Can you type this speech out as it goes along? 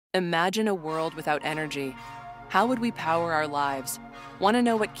Imagine a world without energy. How would we power our lives? Want to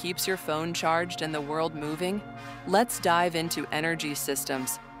know what keeps your phone charged and the world moving? Let's dive into energy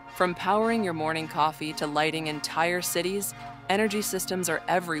systems. From powering your morning coffee to lighting entire cities, energy systems are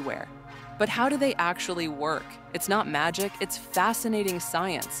everywhere. But how do they actually work? It's not magic, it's fascinating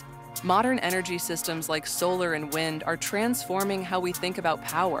science. Modern energy systems like solar and wind are transforming how we think about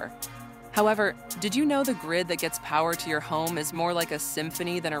power. However, did you know the grid that gets power to your home is more like a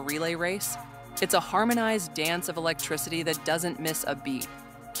symphony than a relay race? It's a harmonized dance of electricity that doesn't miss a beat.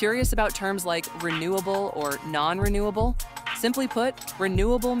 Curious about terms like renewable or non-renewable? Simply put,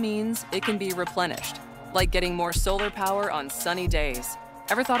 renewable means it can be replenished, like getting more solar power on sunny days.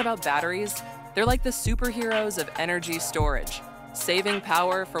 Ever thought about batteries? They're like the superheroes of energy storage, saving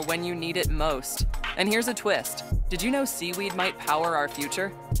power for when you need it most. And here's a twist. Did you know seaweed might power our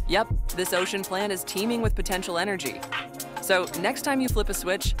future? Yep, this ocean plant is teeming with potential energy. So next time you flip a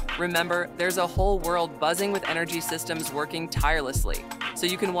switch, remember there's a whole world buzzing with energy systems working tirelessly, so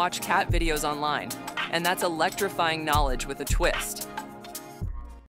you can watch cat videos online. And that's electrifying knowledge with a twist.